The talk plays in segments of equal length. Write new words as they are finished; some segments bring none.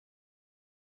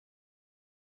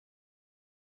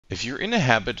If you're in a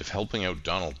habit of helping out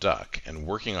Donald Duck and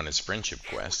working on his friendship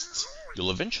quests, you'll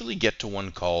eventually get to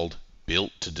one called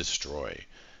Built to Destroy.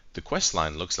 The quest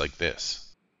line looks like this.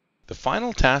 The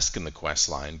final task in the quest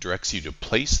line directs you to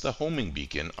place the homing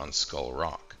beacon on Skull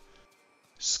Rock.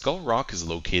 Skull Rock is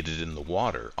located in the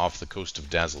water off the coast of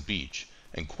Dazzle Beach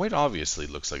and quite obviously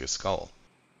looks like a skull.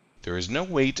 There is no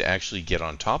way to actually get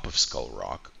on top of Skull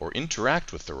Rock or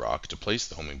interact with the rock to place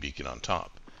the homing beacon on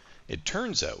top. It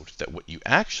turns out that what you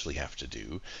actually have to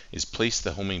do is place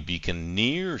the homing beacon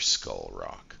near Skull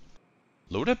Rock.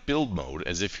 Load up build mode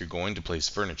as if you're going to place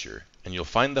furniture, and you'll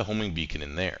find the homing beacon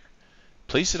in there.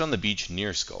 Place it on the beach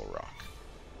near Skull Rock.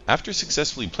 After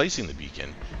successfully placing the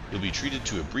beacon, you'll be treated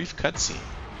to a brief cutscene,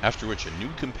 after which a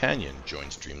new companion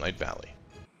joins Dreamlight Valley.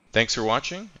 Thanks for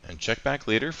watching, and check back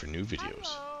later for new videos.